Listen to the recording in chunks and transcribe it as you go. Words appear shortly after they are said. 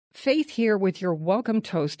Faith here with your welcome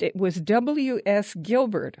toast. It was W.S.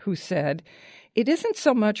 Gilbert who said, "It isn't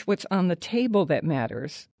so much what's on the table that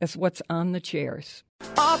matters as what's on the chairs."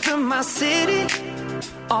 Off from my city,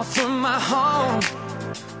 off from my home.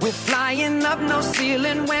 We're flying up, no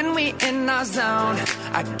ceiling when we in our zone.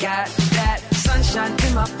 I got that sunshine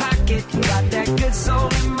in my pocket, got that good soul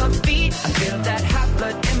in my feet. I feel that hot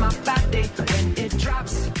blood in my body when it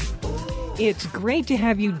drops. It's great to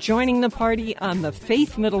have you joining the party on the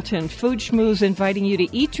Faith Middleton Food Schmooze, inviting you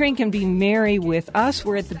to eat, drink, and be merry with us.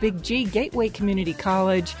 We're at the Big G Gateway Community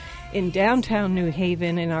College in downtown New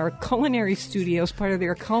Haven in our culinary studios, part of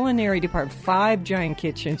their culinary department, 5 giant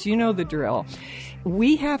kitchens. You know the drill.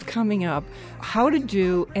 We have coming up how to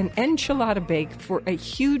do an enchilada bake for a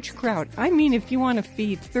huge crowd. I mean, if you want to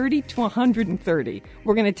feed 30 to 130,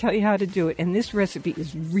 we're going to tell you how to do it. And this recipe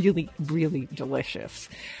is really, really delicious.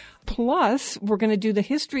 Plus, we're going to do the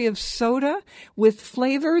history of soda with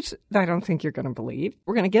flavors I don't think you're going to believe.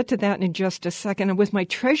 We're going to get to that in just a second. And with my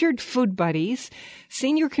treasured food buddies,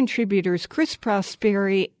 senior contributors Chris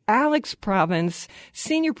Prosperi, Alex Province,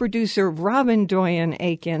 senior producer Robin Doyen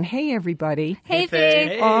Aiken. Hey, everybody. Hey, Faith.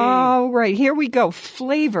 Hey. All right, here we go.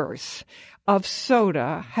 Flavors of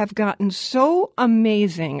soda have gotten so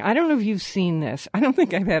amazing. I don't know if you've seen this. I don't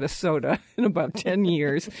think I've had a soda in about 10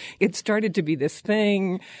 years. It started to be this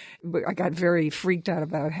thing. I got very freaked out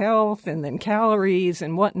about health and then calories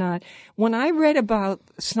and whatnot. When I read about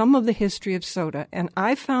some of the history of soda, and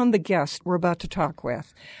I found the guest we're about to talk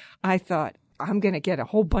with, I thought, I'm going to get a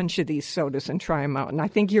whole bunch of these sodas and try them out. And I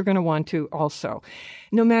think you're going to want to also.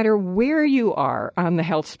 No matter where you are on the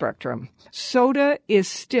health spectrum, soda is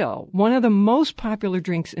still one of the most popular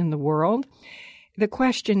drinks in the world. The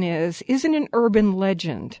question is it an urban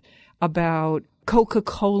legend about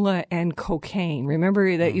Coca-Cola and cocaine?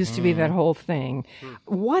 Remember, that used to be that whole thing.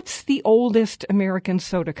 What's the oldest American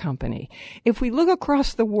soda company? If we look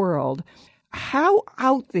across the world, how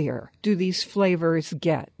out there do these flavors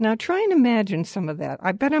get? Now, try and imagine some of that.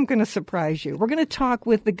 I bet I'm going to surprise you. We're going to talk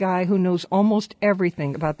with the guy who knows almost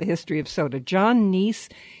everything about the history of soda, John Neese.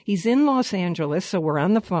 He's in Los Angeles, so we're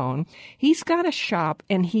on the phone. He's got a shop,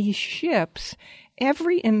 and he ships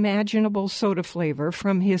every imaginable soda flavor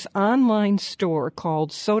from his online store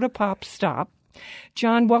called Soda Pop Stop.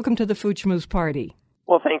 John, welcome to the Food Schmooze Party.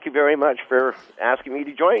 Well, thank you very much for asking me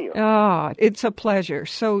to join you. Oh, it's a pleasure.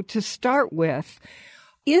 So to start with,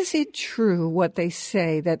 is it true what they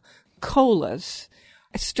say that colas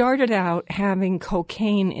started out having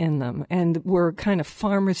cocaine in them and were kind of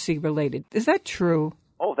pharmacy related? Is that true?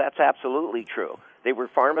 Oh, that's absolutely true. They were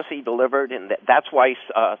pharmacy delivered, and that's why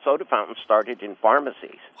soda fountains started in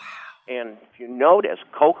pharmacies. Wow. And if you notice,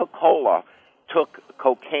 Coca-Cola took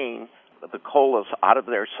cocaine, the colas, out of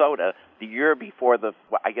their soda the year before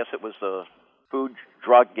I guess it was the Food,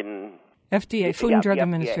 Drug, and... FDA, Food and Drug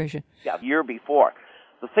Administration. Yeah, the year before.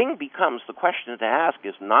 The question to ask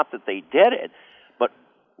is not that they did it, but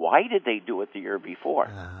why did they do it the year before?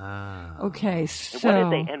 Okay, so...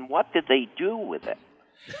 And what did they do with it?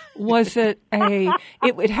 Was it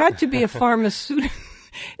it had to be a pharmaceutical...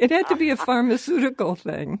 It had to be a pharmaceutical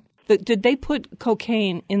thing. Did they put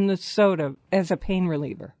cocaine in the soda as a pain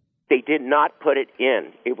reliever? They did not put it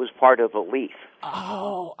in. It was part of the leaf.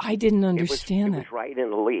 Oh, I didn't understand that. It was right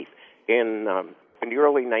in the leaf. In the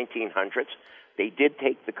early 1900s, they did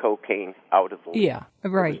take the cocaine out of the leaf. Yeah,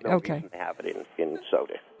 right, There was okay. no reason to have it in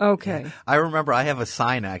soda. Okay. I remember I have a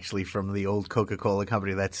sign, actually, from the old Coca-Cola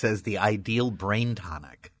company that says the ideal brain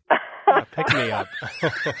tonic. Pick me up.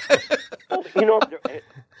 Well,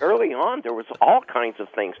 early on, there was all kinds of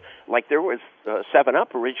things. Like there was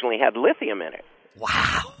 7-Up originally had lithium in it.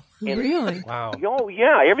 Wow. Really? Wow. Oh,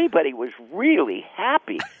 yeah, everybody was really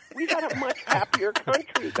happy. We had a much happier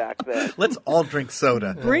country back then. Let's all drink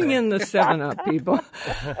soda. Bring in the 7-Up, people.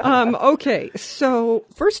 Okay, so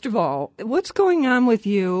first of all, what's going on with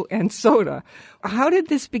you and soda? How did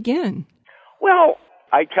this begin? Well,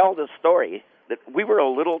 I tell the story that we were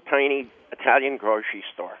a little tiny Italian grocery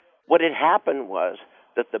store. What had happened was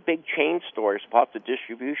that the big chain stores bought the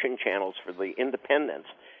distribution channels for the independents.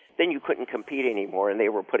 Then you couldn't compete anymore, and they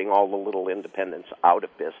were putting all the little independents out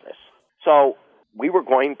of business. So we were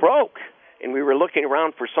going broke, and we were looking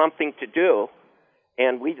around for something to do,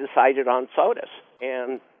 and we decided on sodas.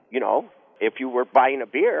 And, if you were buying a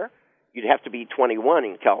beer, you'd have to be 21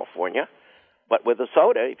 in California. But with a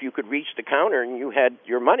soda, if you could reach the counter and you had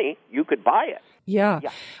your money, you could buy it. Yeah.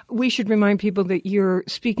 We should remind people that you're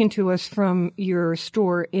speaking to us from your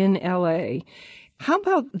store in L.A. How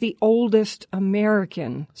about the oldest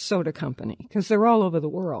American soda company? Because they're all over the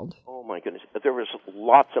world. Oh, my goodness, there was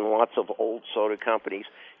lots and lots of old soda companies.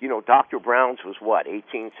 You know, Dr. Brown's was what,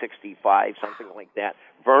 1865, something like that.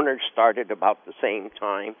 Werner started about the same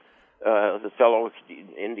time. The fellow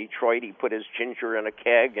in Detroit, he put his ginger in a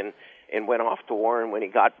keg and went off to war, and when he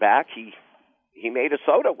got back, he made a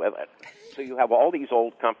soda with it. So you have all these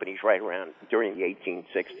old companies right around during the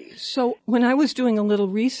 1860s. So when I was doing a little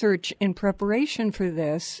research in preparation for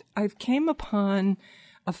this, I came upon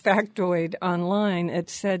a factoid online that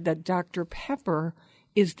said that Dr. Pepper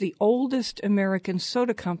is the oldest American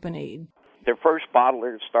soda company. Their first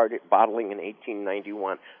bottlers started bottling in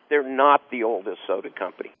 1891. They're not the oldest soda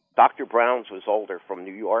company. Dr. Brown's was older, from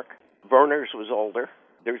New York. Werner's was older.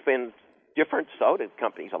 There's been different soda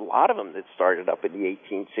companies, a lot of them that started up in the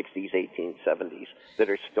 1860s, 1870s, that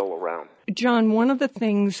are still around. John, one of the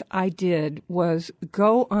things I did was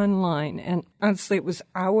go online, and honestly, it was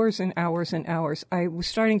hours and hours and hours. I was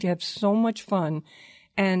starting to have so much fun,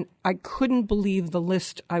 and I couldn't believe the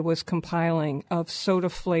list I was compiling of soda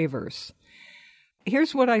flavors.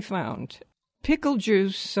 Here's what I found. Pickle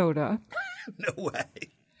juice soda. No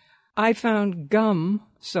way. I found gum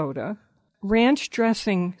soda, ranch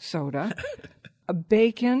dressing soda, a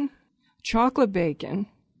bacon, chocolate bacon.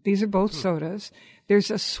 These are both sodas. There's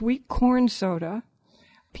a sweet corn soda,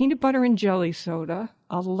 peanut butter and jelly soda,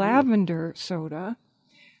 a lavender soda,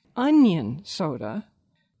 onion soda,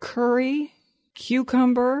 curry,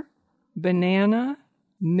 cucumber, banana,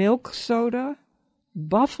 milk soda,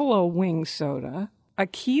 buffalo wing soda, a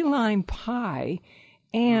key lime pie,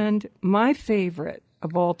 and my favorite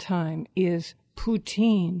of all time is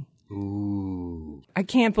poutine. Ooh. I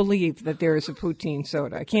can't believe that there is a poutine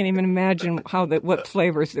soda. I can't even imagine what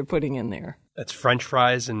flavors they're putting in there. That's French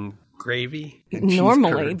fries and gravy? And cheese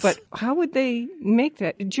Normally, curds. but how would they make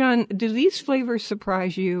that? John, do these flavors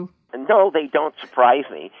surprise you? No, they don't surprise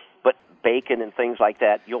me, but bacon and things like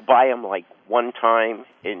that, you'll buy them like one time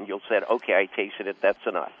and you'll say, okay, I tasted it, that's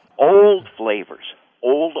enough. Old flavors,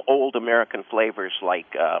 old American flavors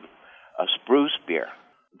like a spruce beer.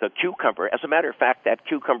 The cucumber, as a matter of fact, that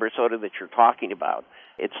cucumber soda that you're talking about,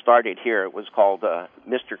 it started here. It was called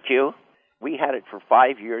Mr. Q. We had it for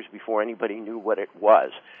 5 years before anybody knew what it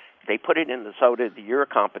was. They put it in the Soda of the Year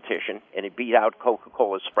competition, and it beat out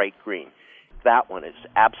Coca-Cola Sprite Green. That one is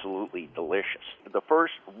absolutely delicious. The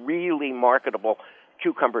first really marketable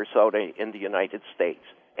cucumber soda in the United States.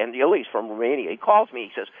 And Illy's from Romania. He calls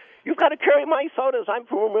me. He says, "You've got to carry my sodas. I'm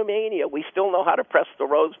from Romania. We still know how to press the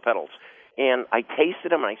rose petals." And I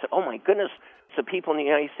tasted them, and I said, oh, my goodness, the people in the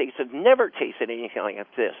United States have never tasted anything like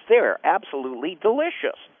this. They're absolutely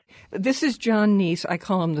delicious. This is John Neese. I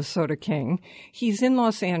call him the Soda King. He's in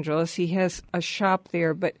Los Angeles. He has a shop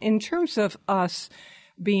there. But in terms of us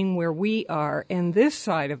being where we are in this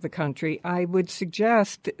side of the country, I would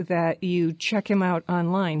suggest that you check him out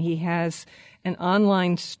online. He has an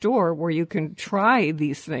online store where you can try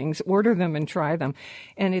these things, order them and try them.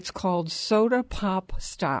 And it's called Soda Pop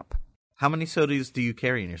Stop. How many sodas do you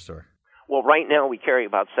carry in your store? Well, right now we carry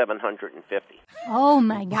about 750. Oh,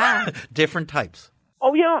 my God. Different types.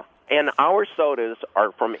 Oh, yeah. And our sodas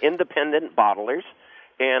are from independent bottlers,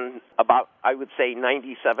 and about, I would say,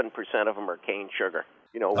 97% of them are cane sugar.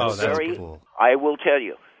 You know, Oh, that's cool. I will tell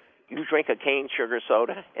you, you drink a cane sugar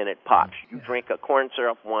soda, and it pops. You drink a corn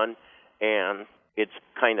syrup one, and it's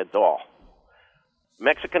kind of dull.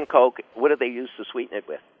 Mexican Coke, what do they use to sweeten it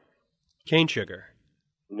with? Cane sugar.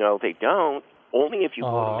 No, they don't. Only if you go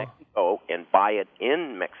Aw. to Mexico and buy it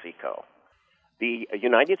in Mexico. The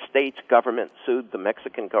United States government sued the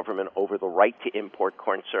Mexican government over the right to import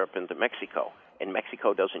corn syrup into Mexico. And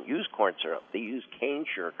Mexico doesn't use corn syrup. They use cane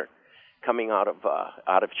sugar coming out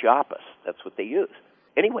of Chiapas. That's what they use.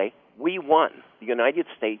 Anyway, we won. The United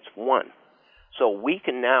States won. So we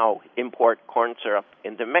can now import corn syrup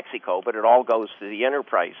into Mexico, but it all goes to the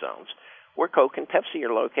enterprise zones where Coke and Pepsi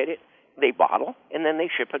are located. They bottle, and then they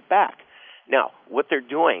ship it back. Now, what they're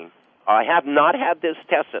doing, I have not had this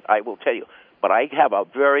tested, I will tell you, but I have a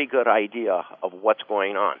very good idea of what's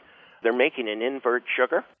going on. They're making an invert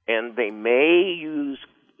sugar, and they may use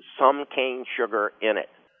some cane sugar in it,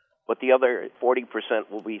 but the other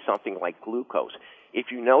 40% will be something like glucose. If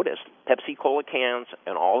you notice, Pepsi-Cola cans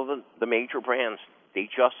and all of the major brands, they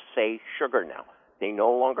just say sugar now. They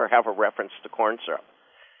no longer have a reference to corn syrup.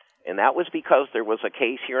 And that was because there was a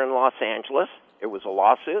case here in Los Angeles. There was a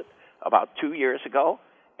lawsuit about 2 years ago,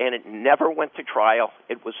 and it never went to trial.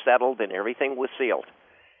 It was settled, and everything was sealed.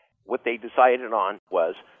 What they decided on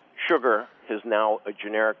was sugar is now a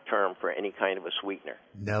generic term for any kind of a sweetener.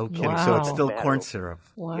 No kidding. Wow. So it's still corn syrup.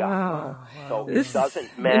 Wow. Yeah. So This it doesn't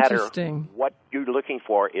is matter interesting. what you're looking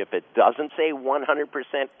for. If it doesn't say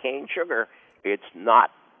 100% cane sugar, it's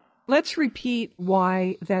not Let's repeat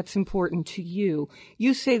why that's important to you.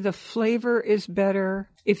 You say the flavor is better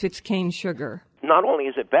if it's cane sugar. Not only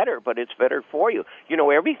is it better, but it's better for you. You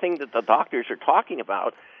know, everything that the doctors are talking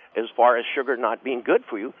about as far as sugar not being good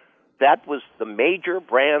for you, that was the major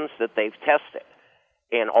brands that they've tested.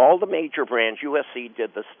 And all the major brands, USC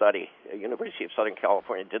did the study, University of Southern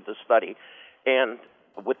California did the study, and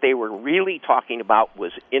what they were really talking about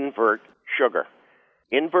was invert sugar.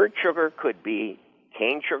 Invert sugar could be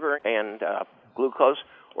cane sugar and glucose,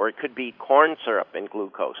 or it could be corn syrup and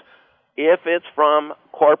glucose. If it's from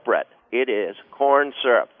corporate, it is corn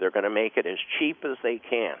syrup. They're going to make it as cheap as they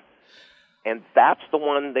can. And that's the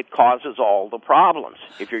one that causes all the problems.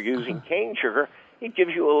 If you're using cane sugar, it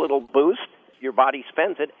gives you a little boost. Your body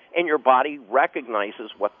spends it, and your body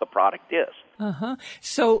recognizes what the product is.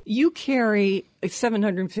 So you carry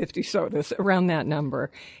 750 sodas, around that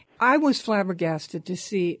number. I was flabbergasted to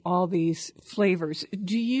see all these flavors.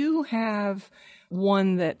 Do you have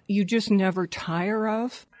one that you just never tire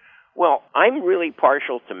of? Well, I'm really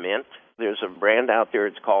partial to mint. There's a brand out there,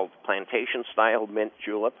 it's called Plantation Style Mint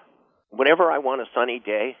Julep. Whenever I want a sunny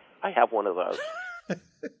day, I have one of those.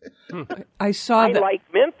 I like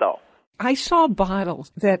mint, though. I saw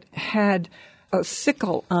bottles that had a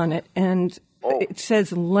sickle on it, and it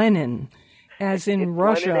says Lenin, as in it's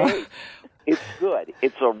Russia. Lemonade. It's good.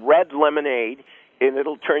 It's a red lemonade, and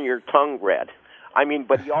it'll turn your tongue red. I mean,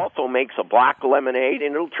 but he also makes a black lemonade,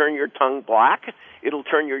 and it'll turn your tongue black. It'll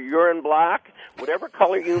turn your urine black. Whatever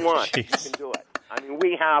color you want, you can do it. I mean,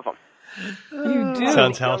 we have them. You do.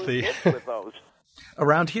 Sounds healthy. With those.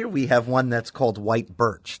 Around here, we have one that's called White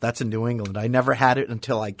Birch. That's in New England. I never had it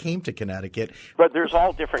until I came to Connecticut. But there's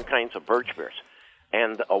all different kinds of birch beers.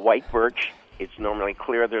 And a White Birch, it's normally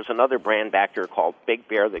clear. There's another brand back there called Big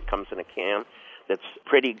Bear that comes in a can that's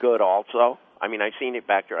pretty good also. I mean, I've seen it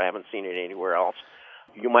back there. I haven't seen it anywhere else.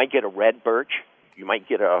 You might get a red birch. You might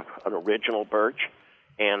get an original birch.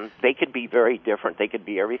 And they could be very different. They could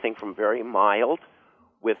be everything from very mild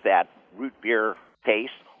with that root beer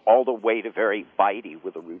taste all the way to very bitey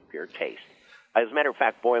with a root beer taste. As a matter of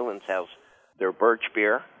fact, Boylan's has their birch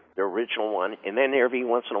beer, their original one, and then every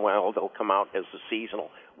once in a while they'll come out as a seasonal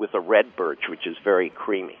with a red birch, which is very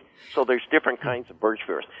creamy. So there's different kinds of birch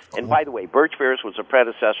beers. And by the way, birch beers was a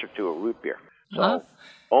predecessor to a root beer. So,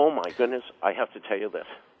 oh my goodness, I have to tell you this.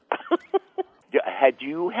 Had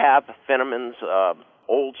you have Fenneman's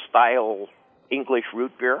old-style English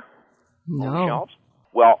root beer on the shelves?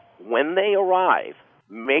 Well, when they arrive,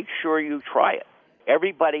 make sure you try it.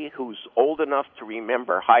 Everybody who's old enough to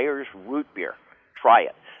remember Hires root beer, try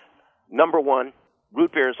it. Number one,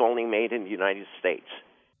 root beer is only made in the United States.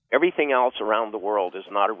 Everything else around the world is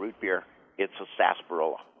not a root beer. It's a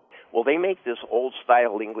sarsaparilla. Well, they make this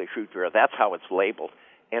old-style English root beer. That's how it's labeled.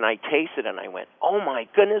 And I tasted it, and I went, oh, my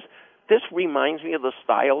goodness, this reminds me of the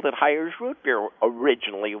style that Hires root beer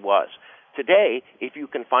originally was. Today, if you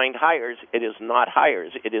can find Hires, it is not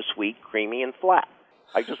Hires. It is sweet, creamy, and flat.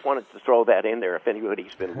 I just wanted to throw that in there if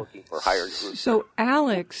anybody's been looking for Hires root beer. So,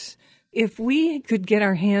 Alex, if we could get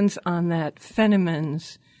our hands on that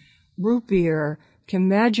Fenneman's root beer, can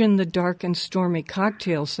imagine the dark and stormy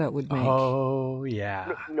cocktails that would make. Oh,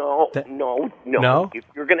 yeah. No. If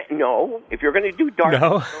you're gonna do dark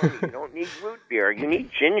and stormy, you don't need root beer. You need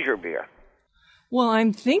ginger beer. Well,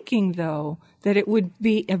 I'm thinking, though, that it would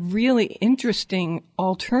be a really interesting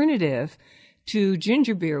alternative to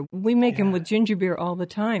ginger beer. We make them with ginger beer all the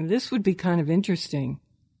time. This would be kind of interesting.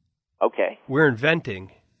 Okay. We're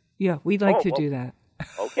inventing. Yeah, we'd like to do that.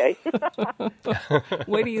 Okay.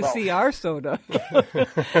 Wait till you see our soda.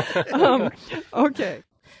 Okay.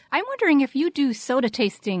 I'm wondering if you do soda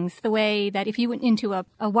tastings the way that if you went into a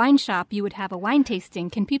wine shop, you would have a wine tasting.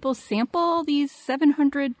 Can people sample these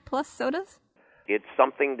 700-plus sodas? It's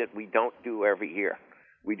something that we don't do every year.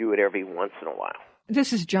 We do it every once in a while.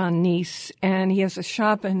 This is John Neese, and he has a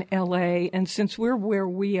shop in L.A., and since we're where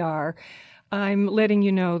we are, I'm letting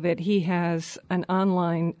you know that he has an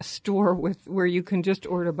online store where you can just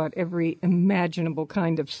order about every imaginable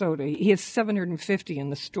kind of soda. He has 750 in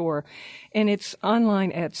the store, and it's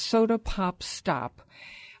online at Soda Pop Stop.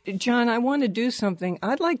 John, I want to do something.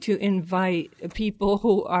 I'd like to invite people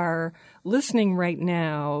who are listening right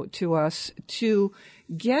now to us to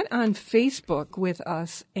get on Facebook with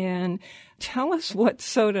us and Tell us what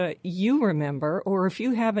soda you remember, or if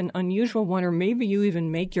you have an unusual one, or maybe you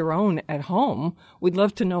even make your own at home. We'd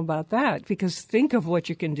love to know about that, because think of what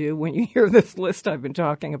you can do when you hear this list I've been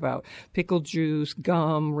talking about. Pickle juice,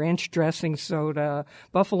 gum, ranch dressing soda,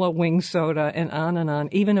 buffalo wing soda, and on,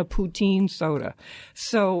 even a poutine soda.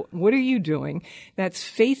 So what are you doing? That's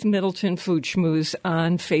Faith Middleton Food Schmooze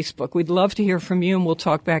on Facebook. We'd love to hear from you, and we'll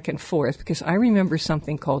talk back and forth, because I remember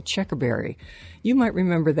something called checkerberry. You might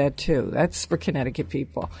remember that, too. That's for Connecticut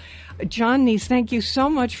people. John Neese, thank you so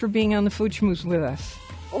much for being on the Food Schmooze with us.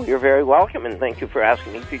 Oh, you're very welcome, and thank you for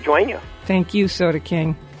asking me to join you. Thank you, Soda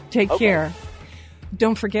King. Take care.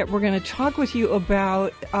 Don't forget, we're going to talk with you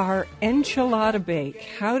about our enchilada bake,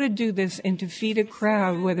 how to do this and to feed a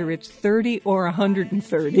crowd, whether it's 30 or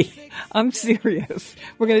 130. I'm serious.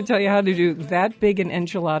 We're going to tell you how to do that big an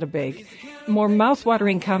enchilada bake. More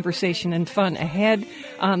mouth-watering conversation and fun ahead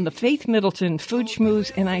on the Faith Middleton Food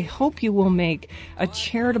Schmooze, and I hope you will make a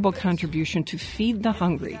charitable contribution to feed the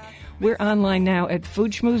hungry. We're online now at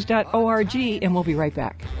foodschmooze.org, and we'll be right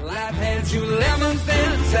back. Life hands you lemons,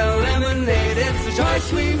 then sell lemonade. It's the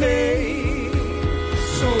choice we made.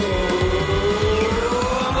 So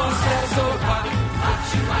I'm gonna sell soda pop.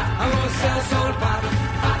 I'm gonna sell soda pop.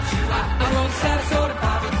 I'm gonna sell soda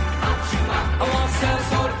pop. I'm gonna sell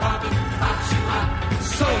soda pop.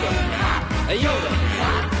 Soda, a Yoda,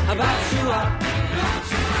 about you up.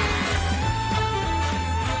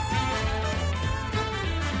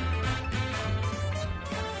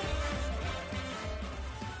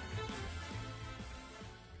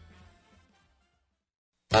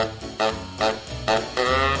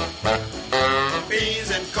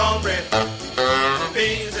 Beans and cornbread,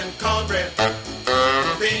 beans and cornbread,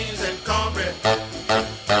 beans and cornbread.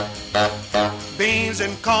 Beans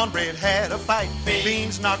and cornbread had a fight.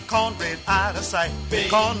 Beans knocked cornbread out of sight.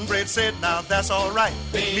 Cornbread said, now that's all right.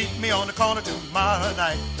 Meet me on the corner tomorrow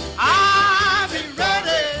night. I'll be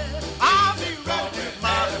ready. I'll be ready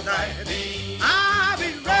tomorrow night. I'll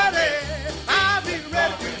be ready. I'll be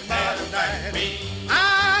ready tomorrow night.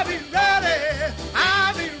 I'll be ready.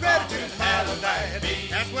 I'll be ready tomorrow night.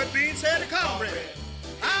 That's what Beans said to cornbread.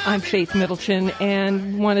 I'm Faith Middleton,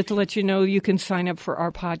 and wanted to let you know you can sign up for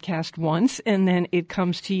our podcast once, and then it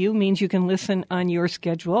comes to you, means you can listen on your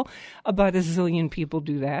schedule. About a zillion people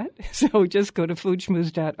do that. So just go to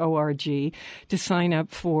foodschmooze.org to sign up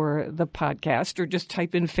for the podcast, or just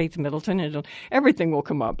type in Faith Middleton, and everything will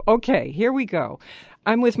come up. Okay, here we go.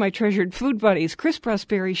 I'm with my treasured food buddies, Chris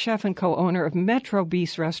Prosperi, chef and co-owner of Metro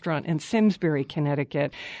Beast Restaurant in Simsbury,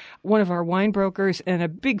 Connecticut, one of our wine brokers, and a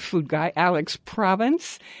big food guy, Alex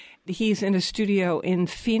Province. He's in a studio in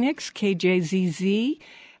Phoenix, KJZZ.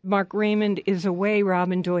 Mark Raymond is away.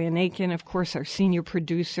 Robin Doyen-Aiken, of course, our senior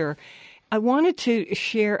producer. I wanted to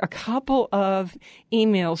share a couple of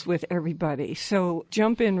emails with everybody, so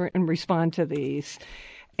jump in and respond to these.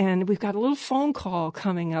 And we've got a little phone call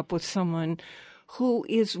coming up with someone who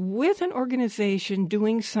is with an organization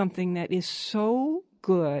doing something that is so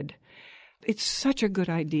good. It's such a good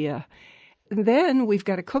idea. And then we've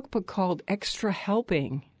got a cookbook called Extra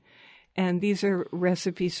Helping. And these are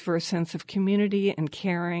recipes for a sense of community and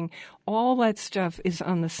caring. All that stuff is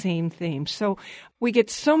on the same theme. So we get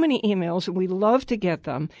so many emails, and we love to get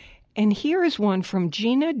them. And here is one from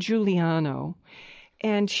Gina Giuliano.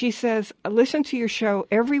 And she says, I listen to your show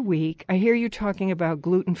every week. I hear you talking about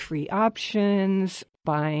gluten-free options,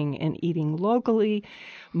 buying and eating locally.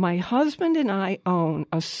 My husband and I own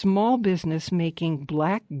a small business making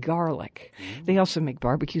black garlic. They also make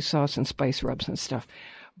barbecue sauce and spice rubs and stuff.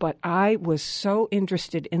 But I was so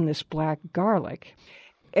interested in this black garlic.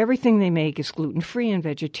 Everything they make is gluten-free and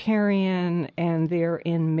vegetarian, and they're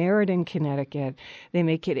in Meriden, Connecticut. They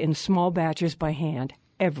make it in small batches by hand,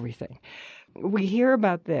 everything. We hear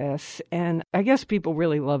about this, and I guess people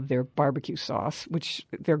really love their barbecue sauce, which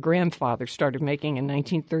their grandfather started making in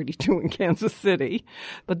 1932 in Kansas City.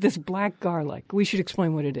 But this black garlic, we should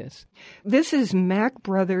explain what it is. This is Mac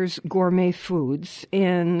Brothers Gourmet Foods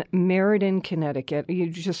in Meriden, Connecticut. You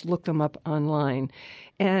just look them up online,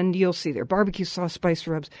 and you'll see their barbecue sauce, spice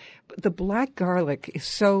rubs. But the black garlic is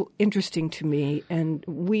so interesting to me, and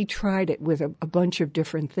we tried it with a bunch of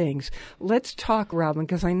different things. Let's talk, Robin,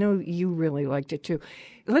 because I know you really liked it too.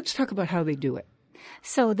 Let's talk about how they do it.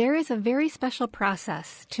 So there is a very special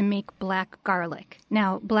process to make black garlic.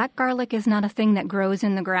 Now, black garlic is not a thing that grows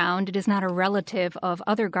in the ground. It is not a relative of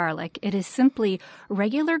other garlic. It is simply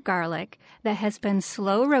regular garlic that has been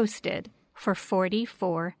slow roasted for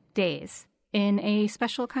 44 days in a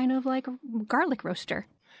special kind of like garlic roaster.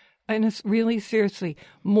 And it's really, seriously,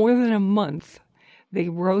 more than a month. They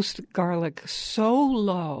roast garlic so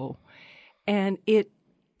low, and it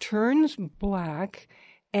turns black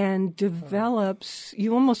and develops,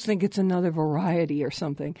 you almost think it's another variety or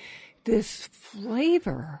something, this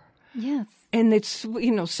flavor. Yes. And it's,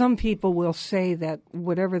 some people will say that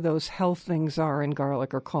whatever those health things are in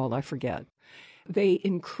garlic are called, I forget. They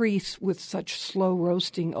increase with such slow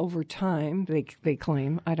roasting over time, they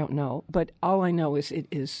claim. I don't know. But all I know is it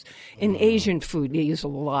is in Asian food, they use a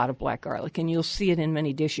lot of black garlic, and you'll see it in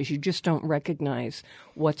many dishes. You just don't recognize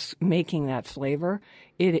what's making that flavor.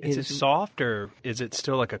 Is it soft, or is it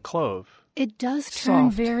still like a clove? It does turn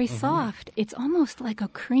very soft. It's almost like a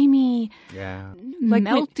creamy,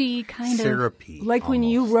 melty kind syrupy, of. Like when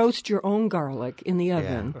you roast your own garlic in the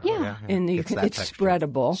oven. Yeah. And it's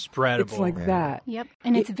spreadable. Spreadable. It's like that. Yep.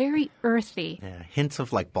 And it's very earthy. Yeah. Hints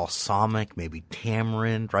of like balsamic, maybe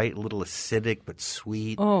tamarind, right? A little acidic but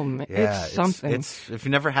sweet. Oh, it's something. If you've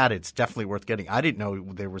never had it, it's definitely worth getting. I didn't know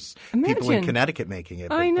there was people in Imagine. Connecticut making it.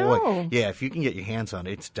 But I know. Boy, yeah, if you can get your hands on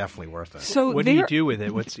it, it's definitely worth it. So What do you do with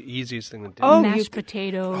it? What's the easiest thing to do? Mashed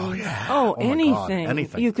potatoes. Oh, yeah. Oh, my God, anything.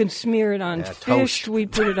 anything. You can smear it on Yeah, fish. toast. We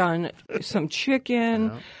put it on some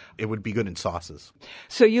chicken. It would be good in sauces.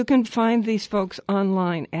 So you can find these folks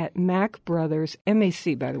online at Mac Brothers,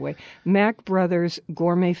 MAC, by the way,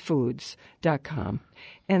 MacBrothersGourmetFoods.com.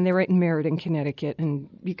 And they're right in Meriden, Connecticut, and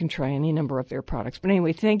you can try any number of their products. But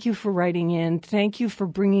anyway, thank you for writing in. Thank you for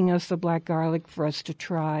bringing us the black garlic for us to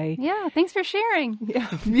try. Yeah, thanks for sharing. Yeah,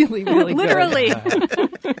 really, really good. Literally.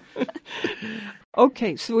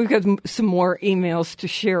 Okay, so we've got some more emails to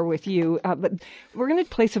share with you, but we're going to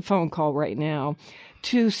place a phone call right now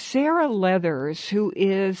to Sarah Leathers, who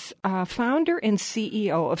is founder and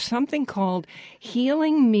CEO of something called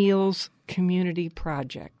Healing Meals Community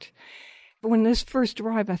Project. When this first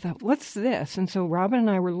arrived, I thought, what's this? And so Robin and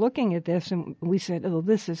I were looking at this, and we said, oh,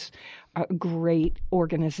 this is a great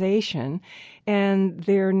organization. And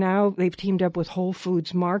they've teamed up with Whole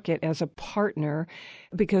Foods Market as a partner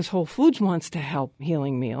because Whole Foods wants to help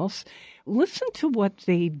Healing Meals. Listen to what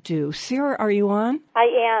they do. Sarah, are you on?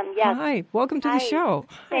 I am, yes. Hi, welcome to the show.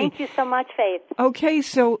 Thank you so much, Faith. Okay,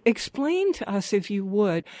 so explain to us, if you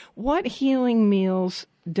would, what Healing Meals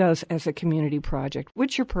does as a community project.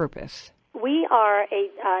 What's your purpose? We are a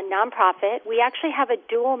nonprofit. We actually have a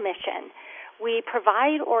dual mission. We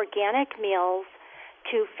provide organic meals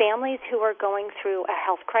to families who are going through a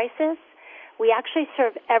health crisis. We actually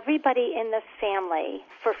serve everybody in the family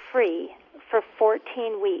for free for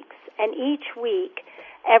 14 weeks. And each week,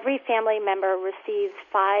 every family member receives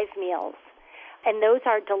 5 meals. And those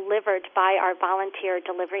are delivered by our volunteer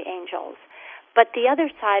delivery angels. But the other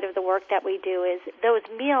side of the work that we do is those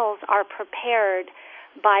meals are prepared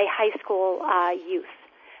by high school youth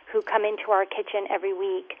who come into our kitchen every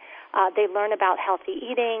week. They learn about healthy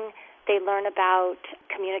eating. They learn about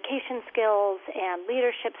communication skills and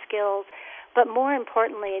leadership skills. But more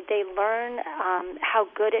importantly, they learn how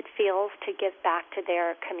good it feels to give back to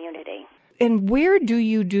their community. And where do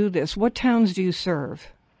you do this? What towns do you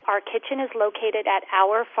serve? Our kitchen is located at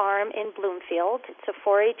Our Farm in Bloomfield. It's a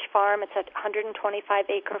 4-H farm. It's a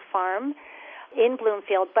 125-acre farm in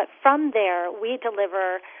Bloomfield. But from there, we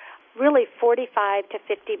deliver really 45 to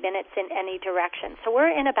 50 minutes in any direction. So we're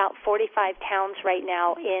in about 45 towns right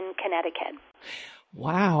now in Connecticut.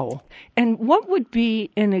 Wow. And what would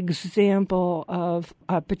be an example of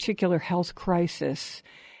a particular health crisis?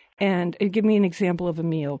 And give me an example of a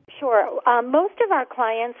meal. Sure. Most of our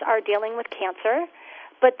clients are dealing with cancer.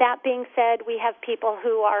 But that being said, we have people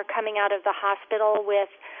who are coming out of the hospital with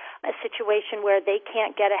a situation where they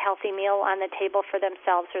can't get a healthy meal on the table for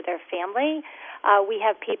themselves or their family. We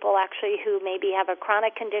have people actually who maybe have a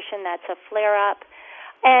chronic condition that's a flare-up.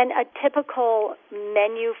 And a typical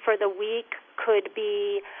menu for the week could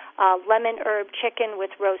be lemon herb chicken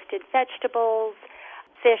with roasted vegetables,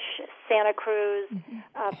 fish Santa Cruz,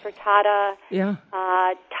 frittata,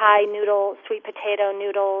 Thai noodle, sweet potato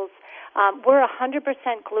noodles. We're 100%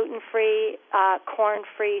 gluten-free,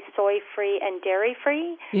 corn-free, soy-free, and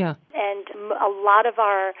dairy-free. Yeah. And a lot of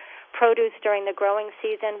our produce during the growing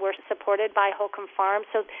season, we're supported by Holcomb Farm.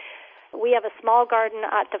 So we have a small garden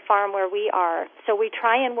at the farm where we are. So we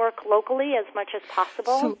try and work locally as much as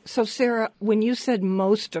possible. So Sarah, when you said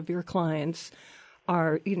most of your clients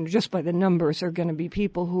are, just by the numbers, are going to be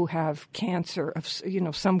people who have cancer of,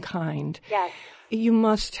 some kind. Yes. You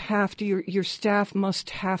must have to, your staff must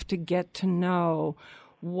have to get to know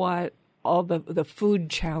what all the food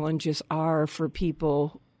challenges are for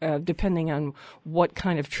people depending on what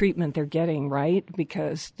kind of treatment they're getting, right?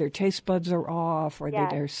 Because their taste buds are off, or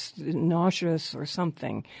they're nauseous or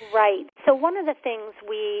something. Right. So one of the things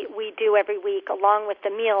we do every week, along with the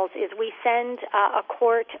meals, is we send a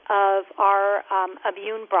quart of our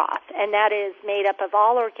immune broth, and that is made up of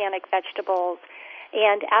all organic vegetables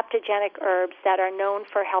and aptogenic herbs that are known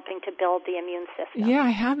for helping to build the immune system. Yeah,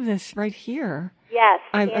 I have this right here. Yes.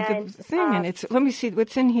 And it's, let me see,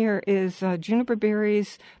 what's in here is juniper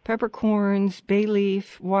berries, peppercorns, bay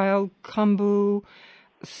leaf, wild kombu,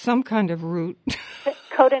 some kind of root.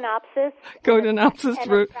 Codenopsis. Codenopsis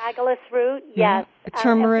root. Astragalus root, yes.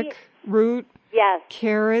 Turmeric root. Yes.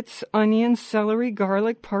 Carrots, onions, celery,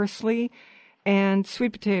 garlic, parsley, and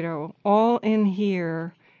sweet potato, all in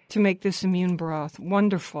here to make this immune broth.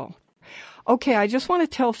 Wonderful. Okay, I just want to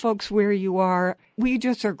tell folks where you are. We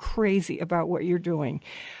just are crazy about what you're doing.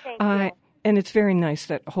 Thank you. And it's very nice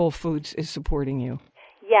that Whole Foods is supporting you.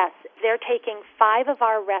 Yes, they're taking 5 of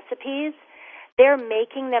our recipes. They're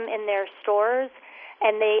making them in their stores,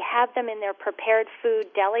 and they have them in their prepared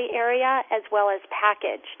food deli area as well as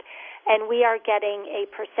packaged. And we are getting a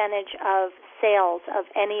percentage of sales of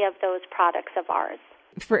any of those products of ours.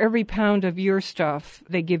 For every pound of your stuff,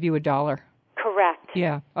 they give you $1. Correct.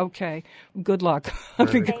 Yeah, okay. Good luck.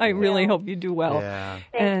 I really hope you do well. Yeah.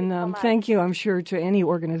 Thank you, I'm sure, to any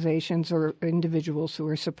organizations or individuals who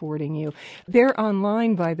are supporting you. They're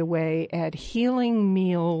online, by the way, at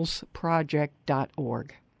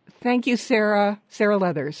healingmealsproject.org. Thank you, Sarah. Sarah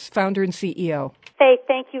Leathers, founder and CEO. Faith,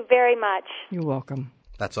 thank you very much. You're welcome.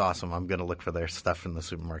 That's awesome. I'm going to look for their stuff in the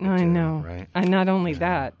supermarket, I too, know. right? And not only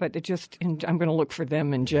that, but I'm going to look for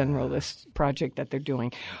them in general, this project that they're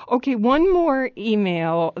doing. Okay, one more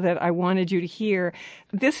email that I wanted you to hear.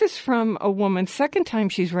 This is from a woman, second time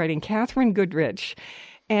she's writing, Catherine Goodrich.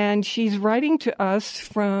 And she's writing to us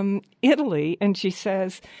from Italy, and she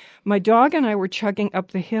says, my dog and I were chugging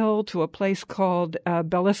up the hill to a place called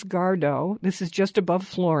Bellisgardo. This is just above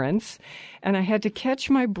Florence. And I had to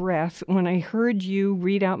catch my breath when I heard you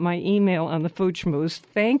read out my email on the Food Schmooze.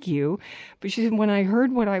 Thank you. But she said, when I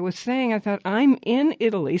heard what I was saying, I thought, I'm in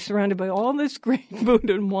Italy surrounded by all this great food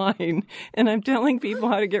and wine, and I'm telling people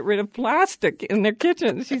how to get rid of plastic in their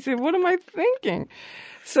kitchens. She said, what am I thinking?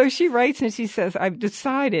 So she writes and she says, I've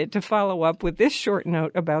decided to follow up with this short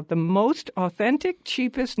note about the most authentic,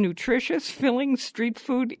 cheapest, nutritious, filling street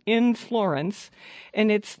food in Florence.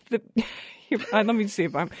 And it's the, let me see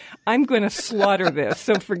if I'm going to slaughter this,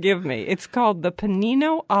 so forgive me. It's called the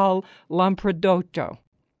Panino al Lampredotto.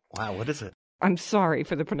 Wow, what is it? I'm sorry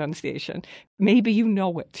for the pronunciation. Maybe you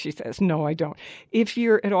know it, she says. No, I don't. If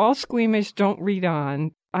you're at all squeamish, don't read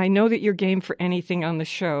on. I know that you're game for anything on the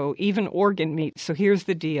show, even organ meat, so here's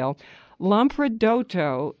the deal.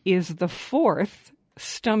 Lampredotto is the 4th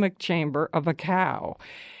stomach chamber of a cow.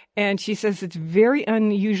 And she says it's a very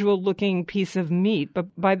unusual looking piece of meat, but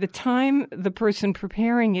by the time the person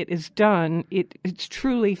preparing it is done, it's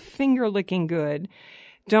truly finger licking good.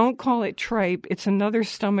 Don't call it tripe. It's another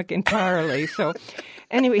stomach entirely. So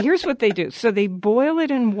anyway, here's what they do. So they boil it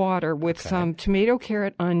in water with some tomato,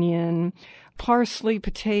 carrot, onion, parsley,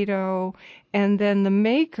 potato, and then the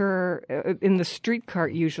maker, in the street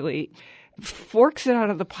cart usually, forks it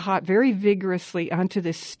out of the pot very vigorously onto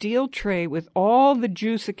this steel tray with all the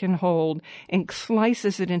juice it can hold and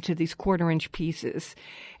slices it into these 1/4-inch pieces.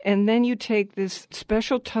 And then you take this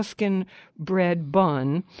special Tuscan bread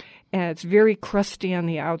bun, and it's very crusty on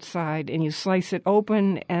the outside, and you slice it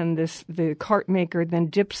open, and the cart maker then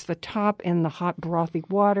dips the top in the hot brothy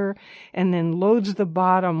water and then loads the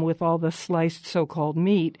bottom with all the sliced so-called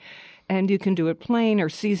meat. And you can do it plain or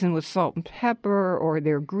seasoned with salt and pepper or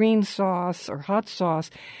their green sauce or hot sauce.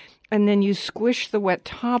 And then you squish the wet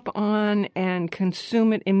top on and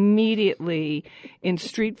consume it immediately in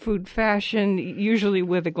street food fashion, usually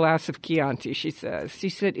with a glass of Chianti, she says. She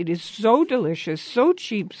said it is so delicious, so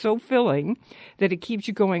cheap, so filling that it keeps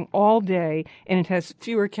you going all day, and it has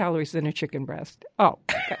fewer calories than a chicken breast. Oh,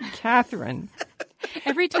 Catherine.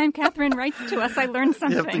 Every time Catherine writes to us, I learn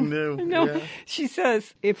something. Something new. No, Yeah. she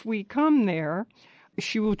says if we come there,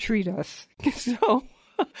 she will treat us. So...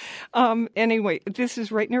 anyway, this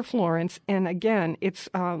is right near Florence, and again, it's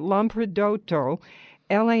Lampredotto,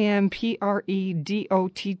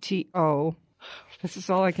 Lampredotto. This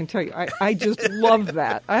is all I can tell you. I just love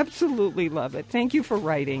that. I absolutely love it. Thank you for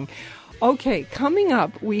writing. Okay, coming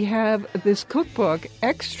up, we have this cookbook,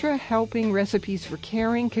 Extra Helping Recipes for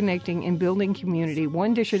Caring, Connecting, and Building Community,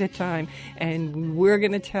 one dish at a time, and we're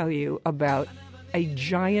going to tell you about a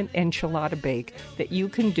giant enchilada bake that you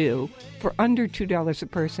can do for under $2 a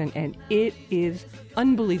person, and it is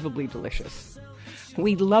unbelievably delicious.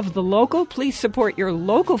 We love the local. Please support your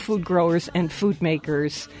local food growers and food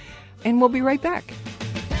makers. And we'll be right back.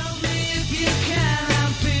 Help me if you can,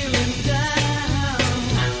 I'm feeling down.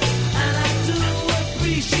 And I do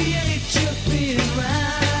appreciate you being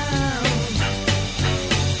around.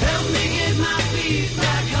 Help me get my feet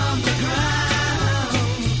back on the ground.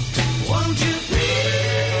 Won't you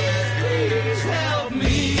please, please help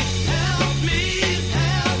me? Help me,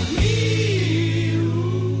 help me.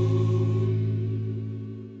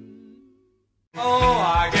 Oh,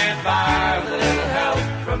 I get by with a little help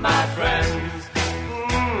from my friends.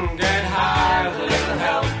 Get high with a little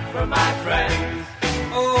help from my friends.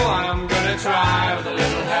 Oh, I'm gonna try with a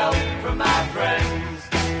little help from my friends.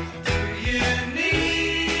 Do you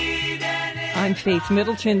need any? I'm Faith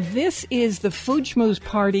Middleton. This is the Food Schmooze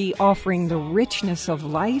Party, offering the richness of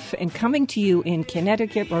life and coming to you in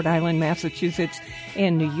Connecticut, Rhode Island, Massachusetts,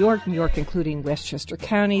 and New York, including Westchester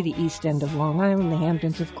County, the East End of Long Island, the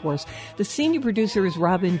Hamptons, of course. The senior producer is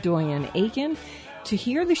Robin Doyen-Aiken. To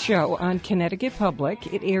hear the show on Connecticut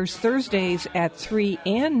Public, it airs Thursdays at 3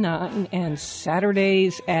 and 9 and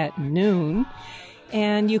Saturdays at noon.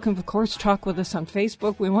 And you can, of course, talk with us on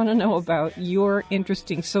Facebook. We want to know about your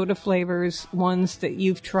interesting soda flavors, ones that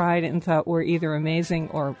you've tried and thought were either amazing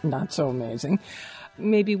or not so amazing.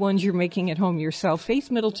 Maybe ones you're making at home yourself. Faith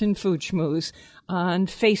Middleton Food Schmooze on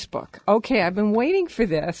Facebook. Okay, I've been waiting for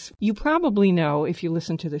this. You probably know, if you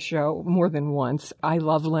listen to the show more than once, I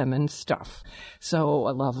love lemon stuff. So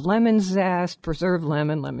I love lemon zest, preserved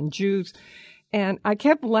lemon, lemon juice. And I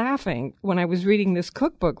kept laughing when I was reading this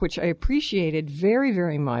cookbook, which I appreciated very,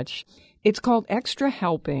 very much. It's called Extra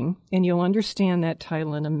Helping, and you'll understand that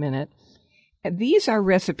title in a minute. These are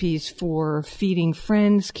recipes for feeding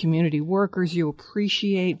friends, community workers you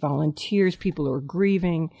appreciate, volunteers, people who are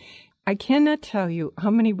grieving. I cannot tell you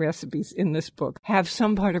how many recipes in this book have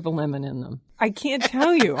some part of a lemon in them. I can't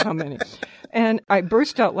tell you how many. And I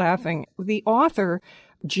burst out laughing. The author,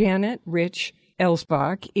 Janet Rich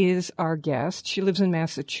Ellsbach, is our guest. She lives in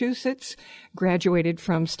Massachusetts, graduated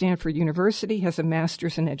from Stanford University, has a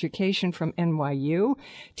master's in education from NYU,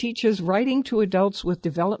 teaches writing to adults with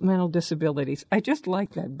developmental disabilities. I just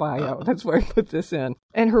like that bio. That's why I put this in.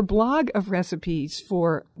 And her blog of recipes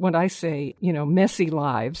for what I say, messy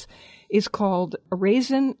lives is called A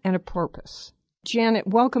Raisin and a Porpoise. Janet,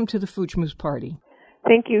 welcome to the Food Schmooze Party.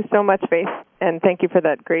 Thank you so much, Faith, and thank you for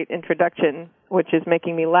that great introduction, which is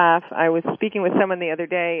making me laugh. I was speaking with someone the other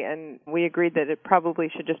day, and we agreed that it probably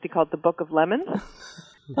should just be called the Book of Lemons,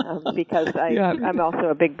 because I'm also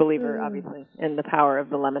a big believer, obviously, in the power of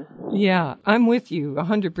the lemon. Yeah, I'm with you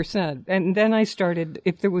 100%. And then I started,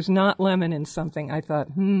 if there was not lemon in something, I thought,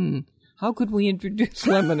 how could we introduce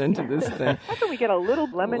lemon into this thing? How can we get a little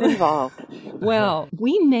lemon involved? Well,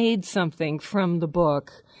 we made something from the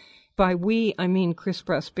book. By we, I mean Chris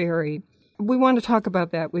Prosperi. We want to talk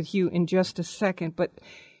about that with you in just a second, but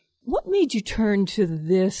what made you turn to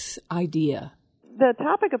this idea? The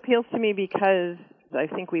topic appeals to me because I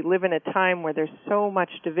think we live in a time where there's so much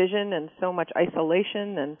division and so much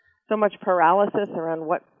isolation and so much paralysis around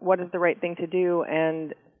what is the right thing to do.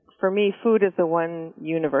 And for me, food is the one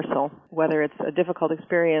universal. Whether it's a difficult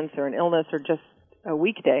experience or an illness or just a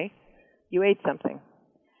weekday, you ate something.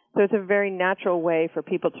 So it's a very natural way for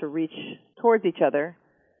people to reach towards each other.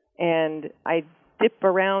 And I dip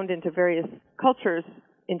around into various cultures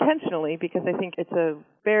intentionally because I think it's a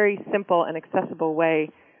very simple and accessible way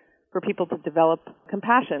for people to develop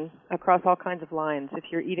compassion across all kinds of lines. If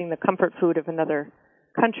you're eating the comfort food of another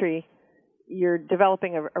country, you're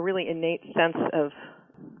developing a really innate sense of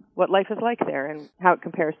what life is like there and how it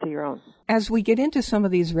compares to your own. As we get into some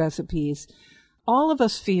of these recipes, all of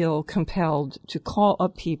us feel compelled to call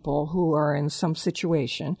up people who are in some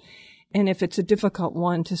situation. And if it's a difficult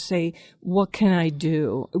one, to say, what can I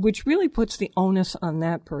do? Which really puts the onus on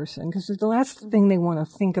that person, because the last thing they want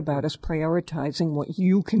to think about is prioritizing what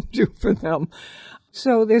you can do for them.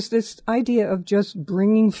 So there's this idea of just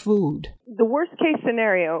bringing food. The worst case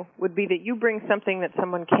scenario would be that you bring something that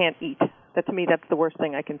someone can't eat. That, to me, that's the worst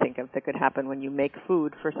thing I can think of that could happen when you make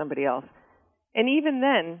food for somebody else. And even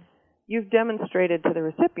then, you've demonstrated to the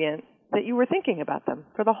recipient that you were thinking about them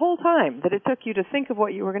for the whole time, that it took you to think of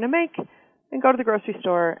what you were going to make and go to the grocery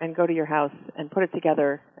store and go to your house and put it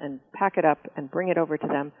together and pack it up and bring it over to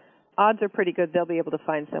them. Odds are pretty good they'll be able to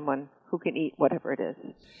find someone who can eat whatever it is.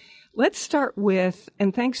 Let's start with,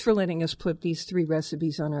 and thanks for letting us put these 3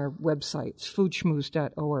 recipes on our website,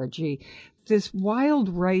 foodschmooze.org. This wild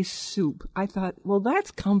rice soup, I thought, well,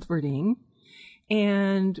 that's comforting.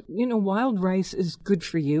 And, wild rice is good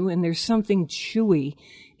for you, and there's something chewy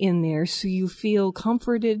in there, so you feel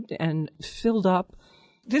comforted and filled up.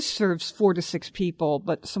 This serves 4 to 6 people,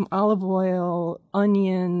 but some olive oil,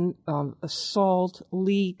 onion, salt,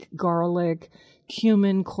 leek, garlic,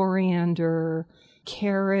 cumin, coriander,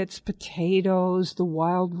 carrots, potatoes, the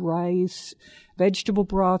wild rice, vegetable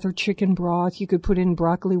broth or chicken broth. You could put in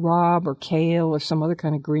broccoli rabe or kale or some other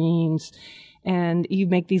kind of greens. And you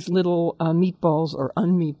make these little meatballs or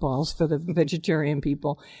unmeatballs for the vegetarian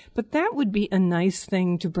people. But that would be a nice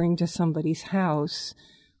thing to bring to somebody's house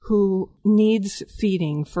who needs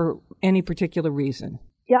feeding for any particular reason.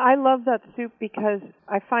 Yeah, I love that soup because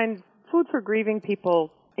I find food for grieving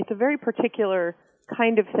people, it's a very particular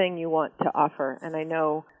kind of thing you want to offer. And I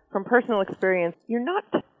know from personal experience, you're not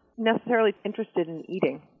necessarily interested in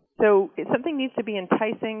eating. So something needs to be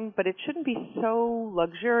enticing, but it shouldn't be so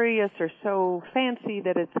luxurious or so fancy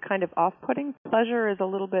that it's kind of off-putting. Pleasure is a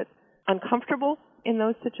little bit uncomfortable in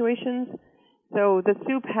those situations. So the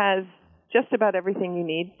soup has just about everything you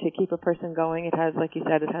need to keep a person going. It has, like you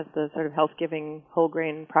said, it has the sort of health-giving whole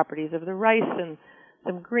grain properties of the rice and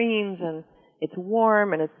some greens, and it's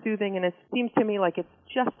warm and it's soothing, and it seems to me like it's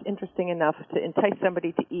just interesting enough to entice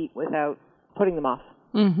somebody to eat without putting them off.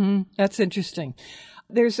 Mm-hmm. That's interesting.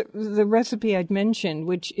 There's the recipe I'd mentioned,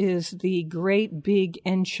 which is the great big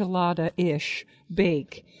enchilada-ish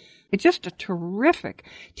bake. It's just a terrific,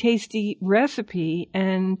 tasty recipe,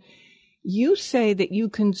 and you say that you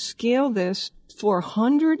can scale this for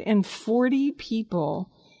 140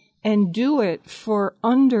 people and do it for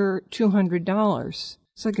under $200.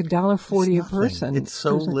 It's like $1.40 a person. It's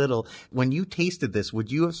so little. When you tasted this,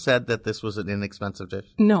 would you have said that this was an inexpensive dish?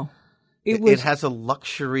 No. It has a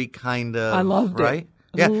luxury kind of, I loved it. Right?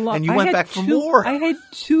 Yeah, and you went back for more. I had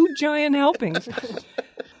 2 giant helpings.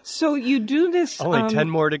 So you do this. Only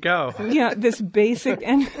 10 more to go. Yeah, this basic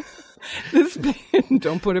and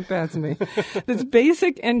don't put it past me. This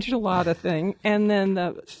basic enchilada thing, and then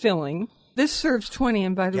the filling. This serves 20,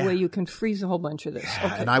 and by the way, you can freeze a whole bunch of this. Yeah,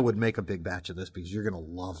 okay. And I would make a big batch of this because you're going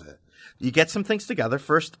to love it. You get some things together.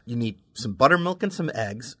 First, you need some buttermilk and some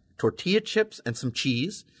eggs, tortilla chips and some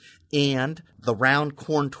cheese, and the round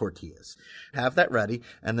corn tortillas. Have that ready,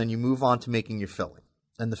 and then you move on to making your filling.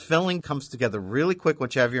 And the filling comes together really quick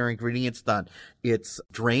once you have your ingredients done. It's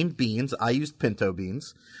drained beans. I used pinto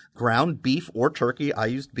beans. Ground beef or turkey. I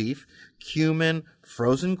used beef. Cumin,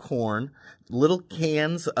 frozen corn, little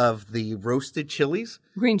cans of the roasted chilies.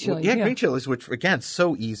 Green chilies. Yeah, green chilies, which, again,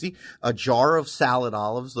 so easy. A jar of salad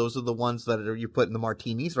olives. Those are the ones that you put in the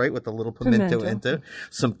martinis, right, with the little pimento into.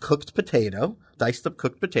 Some cooked potato, diced up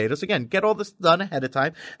cooked potatoes. Again, get all this done ahead of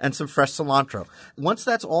time. And some fresh cilantro. Once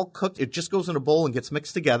that's all cooked, it just goes in a bowl and gets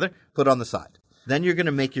mixed together. Put on the side. Then you're going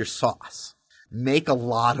to make your sauce. Make a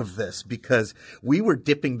lot of this because we were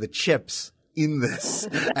dipping the chips in this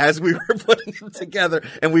as we were putting them together,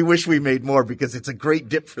 and we wish we made more because it's a great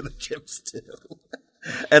dip for the chips too.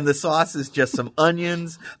 And the sauce is just some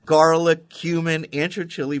onions, garlic, cumin, ancho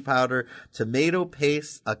chili powder, tomato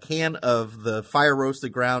paste, a can of the fire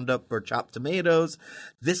roasted ground up or chopped tomatoes.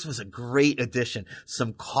 This was a great addition.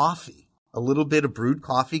 Some coffee. A little bit of brewed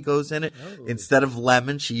coffee goes in it. Oh. Instead of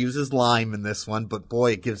lemon, she uses lime in this one, but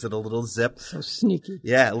boy, it gives it a little zip. So sneaky.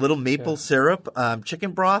 Yeah, a little maple syrup,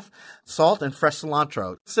 chicken broth, salt, and fresh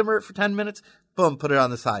cilantro. Simmer it for 10 minutes. Boom, put it on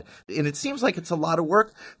the side. And it seems like it's a lot of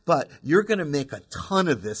work, but you're going to make a ton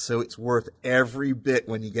of this, so it's worth every bit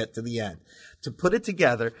when you get to the end. To put it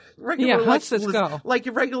together, regular, let's go. Like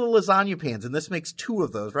your regular lasagna pans, and this makes 2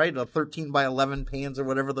 of those, right? 13 by 11 pans or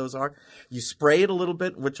whatever those are. You spray it a little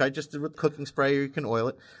bit, which I just did with cooking spray, or you can oil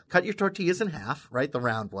it. Cut your tortillas in half, right, the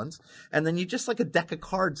round ones, and then you just like a deck of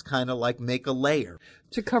cards kind of like make a layer.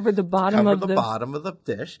 To cover the bottom of the bottom of the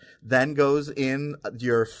dish. Then goes in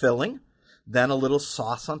your filling, then a little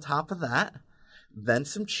sauce on top of that, then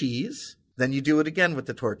some cheese. Then you do it again with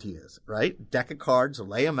the tortillas, right? Deck of cards,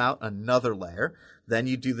 lay them out, another layer. Then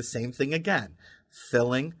you do the same thing again.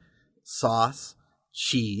 Filling, sauce,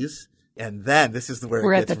 cheese, and then this is where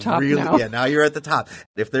we're it gets at the top really, now. Yeah, now you're at the top.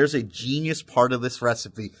 If there's a genius part of this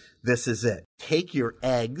recipe, this is it. Take your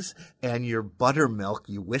eggs and your buttermilk,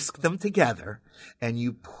 you whisk them together, and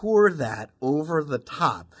you pour that over the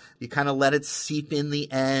top. You kind of let it seep in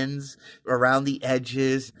the ends, around the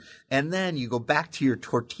edges, and then you go back to your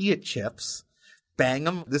tortilla chips, bang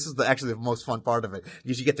them. This is actually the most fun part of it,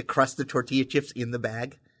 because you get to crust the tortilla chips in the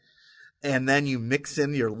bag. And then you mix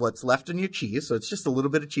in what's left in your cheese. So it's just a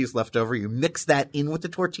little bit of cheese left over. You mix that in with the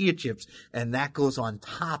tortilla chips, and that goes on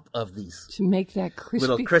top of these. To make that crispy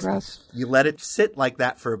little crust. You let it sit like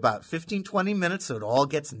that for about 15, 20 minutes so it all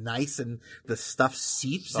gets nice and the stuff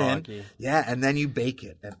seeps in. Yeah, and then you bake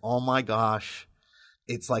it. And oh my gosh,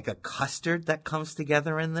 It's like a custard that comes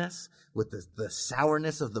together in this with the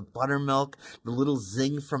sourness of the buttermilk, the little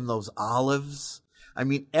zing from those olives. I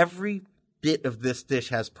mean, every bit of this dish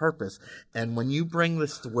has purpose. And when you bring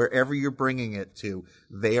this to wherever you're bringing it to,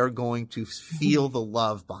 they are going to feel the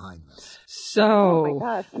love behind this. So oh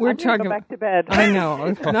my gosh. we're talking. Go back to bed. I know.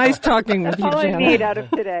 Nice talking with you, All Janet. I need out of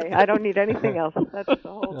today. I don't need anything else. That's the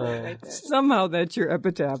whole thing right there. Somehow that's your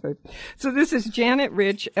epitaph. So this is Janet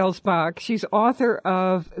Rich Elsbach. She's author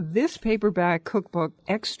of this paperback cookbook,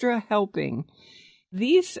 Extra Helping.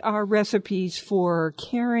 These are recipes for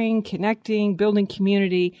caring, connecting, building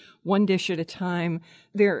community, one dish at a time.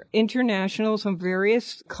 They're international from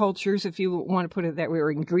various cultures, if you want to put it that way, or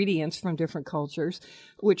ingredients from different cultures,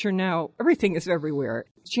 which are now, everything is everywhere.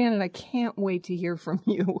 Janet, I can't wait to hear from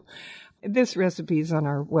you. This recipe is on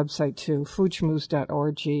our website too,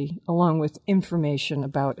 foodschmooze.org, along with information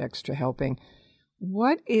about Extra Helping.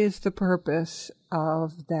 What is the purpose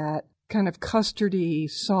of that kind of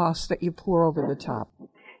custardy sauce that you pour over the top?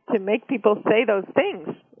 To make people say those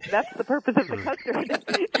things. That's the purpose of the custard.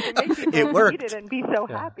 To make people eat it and be so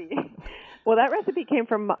happy. Well, that recipe came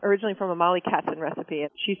originally from a Molly Katzen recipe, and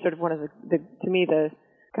she's sort of one of the to me, the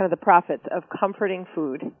kind of the prophets of comforting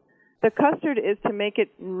food. The custard is to make it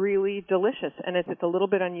really delicious, and it's a little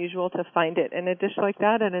bit unusual to find it in a dish like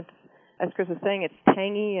that, and it's, as Chris was saying, it's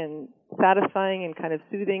tangy and satisfying and kind of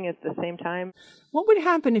soothing at the same time. What would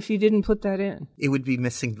happen if you didn't put that in? It would be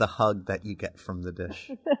missing the hug that you get from the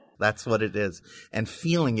dish. That's what it is. And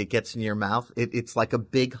feeling it gets in your mouth, it's like a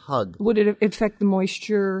big hug. Would it affect the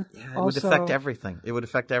moisture? Yeah, it would affect everything. It would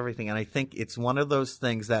affect everything. And I think it's one of those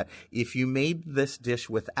things that if you made this dish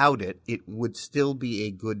without it, it would still be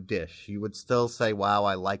a good dish. You would still say, wow,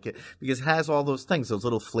 I like it. Because it has all those things, those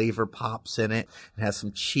little flavor pops in it. It has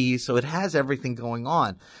some cheese. So it has everything going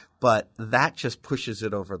on. But that just pushes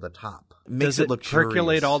it over the top. It makes it look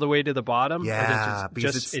percolate all the way to the bottom? Yeah,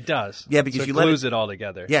 because it does. Yeah, because so you glues it all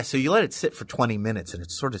together. Yeah, so you let it sit for 20 minutes, and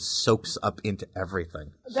it sort of soaks up into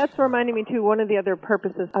everything. That's reminding me, too, one of the other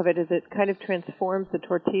purposes of it is it kind of transforms the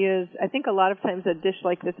tortillas. I think a lot of times a dish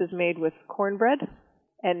like this is made with cornbread,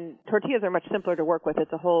 and tortillas are much simpler to work with.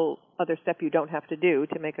 It's a whole other step you don't have to do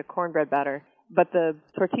to make a cornbread batter. But the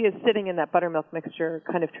tortillas sitting in that buttermilk mixture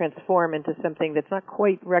kind of transform into something that's not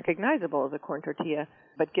quite recognizable as a corn tortilla,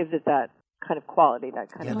 but gives it that kind of quality, that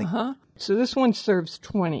kind of... So this one serves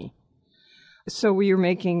 20. So you're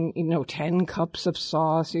making, 10 cups of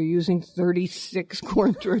sauce. You're using 36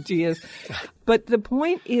 corn tortillas. But the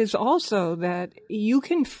point is also that you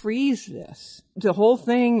can freeze this, the whole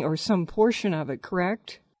thing or some portion of it,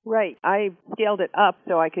 correct? Right. I scaled it up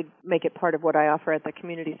so I could make it part of what I offer at the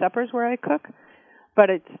community suppers where I cook. But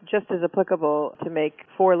it's just as applicable to make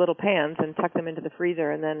 4 little pans and tuck them into the freezer,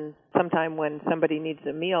 and then sometime when somebody needs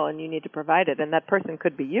a meal and you need to provide it, and that person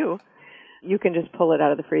could be you can just pull it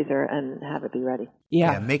out of the freezer and have it be ready.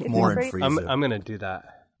 Yeah, make more and freeze it. I'm going to do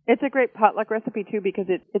that. It's a great potluck recipe, too, because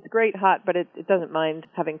it's great hot, but it doesn't mind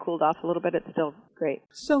having cooled off a little bit. It's still great.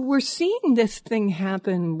 So we're seeing this thing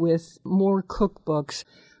happen with more cookbooks.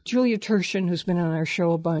 Julia Turshen, who's been on our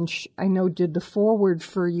show a bunch, I know did the foreword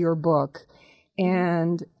for your book.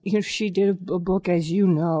 And she did a book, as you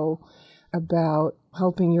know, about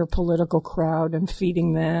helping your political crowd and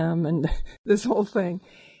feeding them and this whole thing.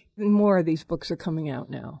 More of these books are coming out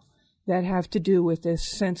now that have to do with this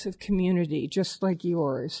sense of community, just like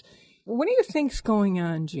yours. What do you think's going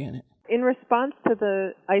on, Janet? In response to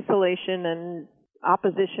the isolation and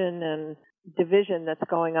opposition and division that's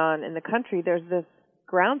going on in the country, there's this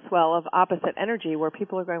groundswell of opposite energy where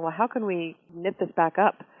people are going, well, how can we knit this back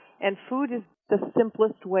up? And food is the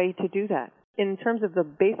simplest way to do that. In terms of the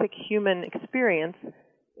basic human experience,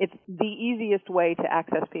 it's the easiest way to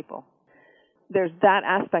access people. There's that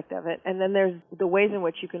aspect of it. And then there's the ways in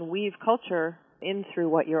which you can weave culture in through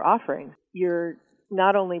what you're offering. You're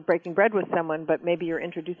not only breaking bread with someone, but maybe you're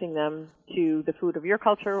introducing them to the food of your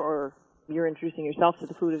culture, or you're introducing yourself to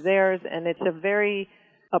the food of theirs. And it's a very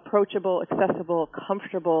approachable, accessible,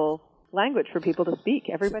 comfortable language for people to speak.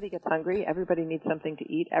 Everybody gets hungry. Everybody needs something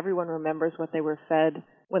to eat. Everyone remembers what they were fed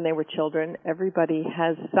when they were children. Everybody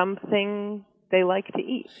has something they like to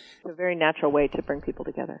eat. It's a very natural way to bring people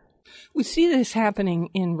together. We see this happening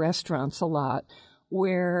in restaurants a lot,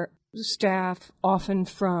 where staff, often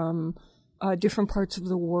from different parts of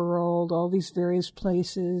the world, all these various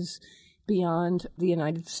places beyond the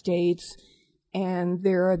United States, and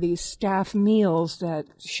there are these staff meals that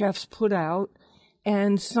chefs put out.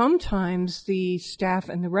 And sometimes the staff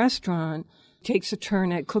in the restaurant takes a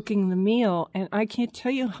turn at cooking the meal. And I can't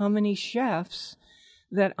tell you how many chefs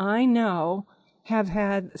that I know have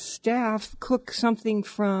had staff cook something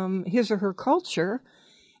from his or her culture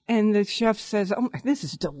And the chef says, oh, this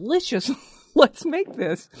is delicious. Let's make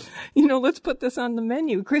this. Let's put this on the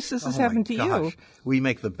menu. Chris, this has happened to you. We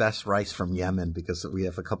make the best rice from Yemen because we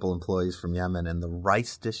have a couple employees from Yemen, and the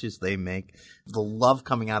rice dishes they make, the love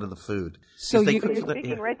coming out of the food. So you're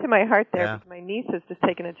speaking right to my heart there, because my niece has just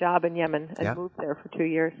taken a job in Yemen and moved there for 2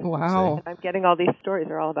 years. Wow. And I'm getting all these stories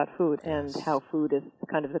are all about food and how food is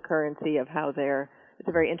kind of the currency of how it's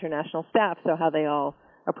a very international staff, so how they all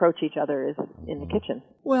approach each other is in the kitchen.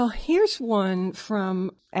 Well, here's one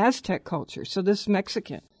from Aztec culture. So this is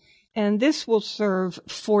Mexican. And this will serve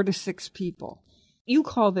 4 to 6 people. You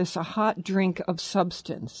call this a hot drink of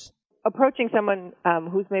substance. Approaching someone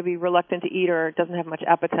who's maybe reluctant to eat or doesn't have much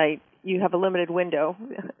appetite, you have a limited window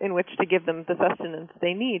in which to give them the sustenance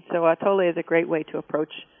they need. So atole is a great way to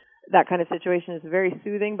approach that kind of situation. It's very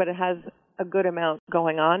soothing, but it has a good amount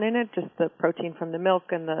going on in it, just the protein from the milk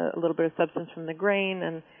and a little bit of substance from the grain,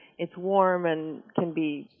 and it's warm and can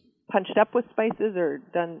be punched up with spices or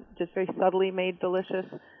done just very subtly made delicious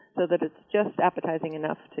so that it's just appetizing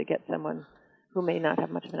enough to get someone who may not have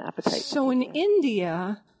much of an appetite. So in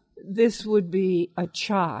India, this would be a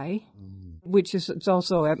chai, which is it's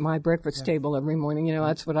also at my breakfast table every morning.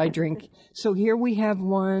 That's what I drink. So here we have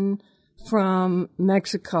one from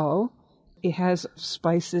Mexico. It has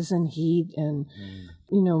spices and heat and,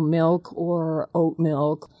 milk or oat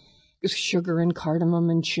milk, sugar and cardamom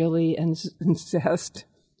and chili and zest.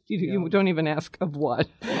 You don't even ask of what.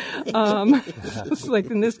 It's like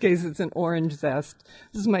in this case, it's an orange zest.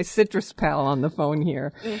 This is my citrus pal on the phone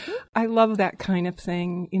here. Mm-hmm. I love that kind of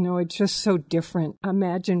thing. It's just so different.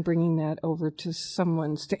 Imagine bringing that over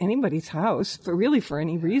to anybody's house for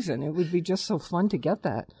any reason. It would be just so fun to get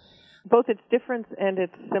that. Both its difference and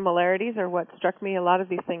its similarities are what struck me. A lot of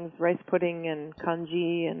these things, rice pudding and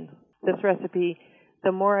congee and this recipe,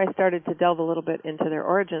 the more I started to delve a little bit into their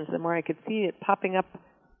origins, the more I could see it popping up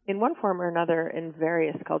in one form or another in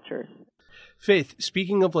various cultures. Faith,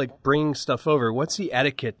 speaking of bringing stuff over, what's the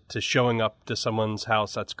etiquette to showing up to someone's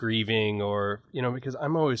house that's grieving or, because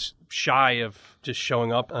I'm always shy of just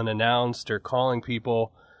showing up unannounced or calling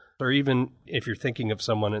people, or even if you're thinking of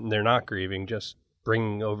someone and they're not grieving, just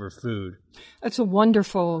bringing over food? That's a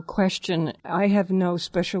wonderful question. I have no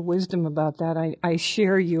special wisdom about that. I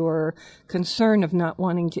share your concern of not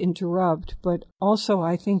wanting to interrupt, but also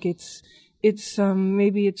I think it's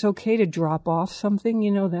maybe it's okay to drop off something,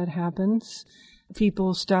 that happens.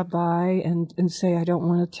 People stop by and say, I don't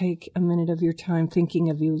want to take a minute of your time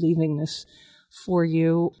thinking of you, leaving this for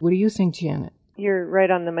you. What do you think, Janet? You're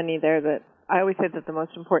right on the money there. That I always say that the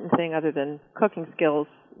most important thing, other than cooking skills,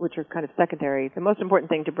 which are kind of secondary, the most important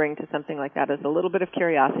thing to bring to something like that is a little bit of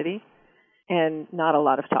curiosity and not a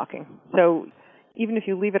lot of talking. So even if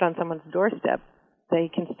you leave it on someone's doorstep, they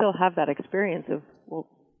can still have that experience of, well,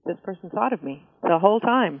 this person thought of me the whole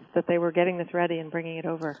time that they were getting this ready and bringing it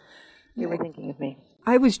over. They were thinking of me.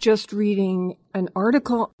 I was just reading an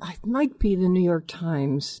article, it might be the New York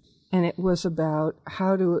Times, and it was about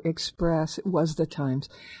how to express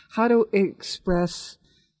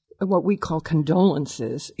what we call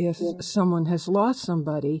condolences if someone has lost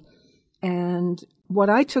somebody. And what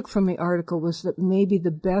I took from the article was that maybe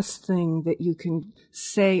the best thing that you can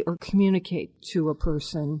say or communicate to a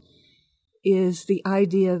person is the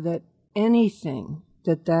idea that anything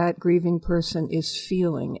that grieving person is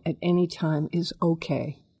feeling at any time is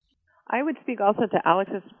okay. I would speak also to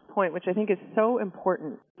Alex's point, which I think is so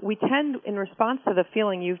important. We tend, in response to the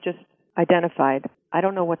feeling you've just identified, I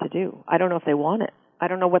don't know what to do. I don't know if they want it. I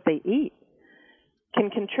don't know what they eat, can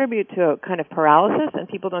contribute to a kind of paralysis, and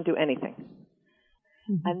people don't do anything.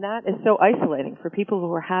 Mm-hmm. And that is so isolating for people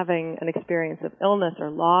who are having an experience of illness or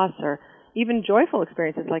loss or even joyful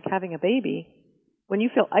experiences like having a baby. When you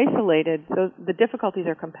feel isolated, the difficulties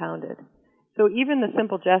are compounded. So even the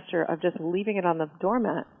simple gesture of just leaving it on the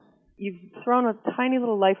doormat, you've thrown a tiny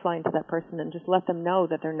little lifeline to that person and just let them know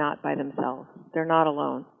that they're not by themselves. They're not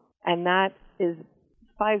alone. And that is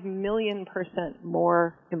 5 million%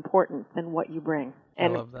 more important than what you bring.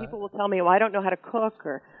 And people will tell me, well, I don't know how to cook,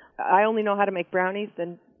 or I only know how to make brownies,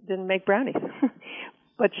 then make brownies.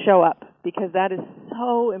 But show up, because that is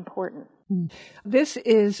so important. This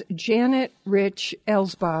is Janet Rich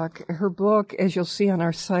Elsbach. Her book, as you'll see on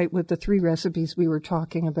our site with the 3 recipes we were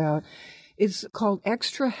talking about, is called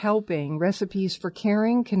Extra Helping, Recipes for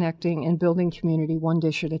Caring, Connecting, and Building Community, One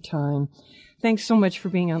Dish at a Time. Thanks so much for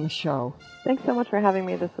being on the show. Thanks so much for having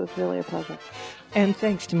me. This was really a pleasure. And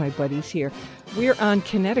thanks to my buddies here. We're on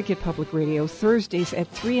Connecticut Public Radio Thursdays at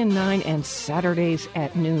 3 and 9 and Saturdays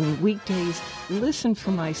at noon. Weekdays, listen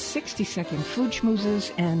for my 60-second food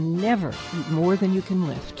schmoozes and never eat more than you can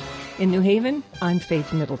lift. In New Haven, I'm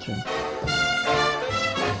Faith Middleton.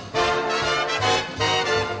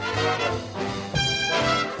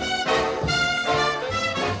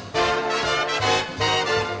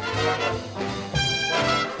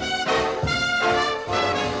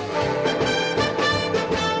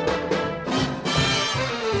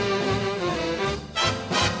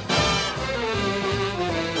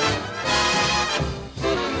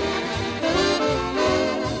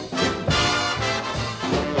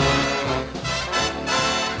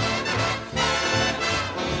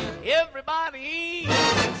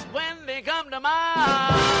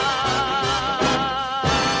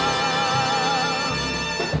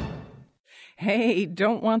 Hey,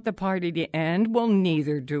 don't want the party to end? Well,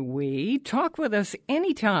 neither do we. Talk with us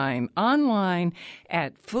anytime online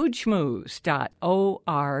at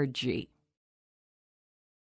foodschmooze.org.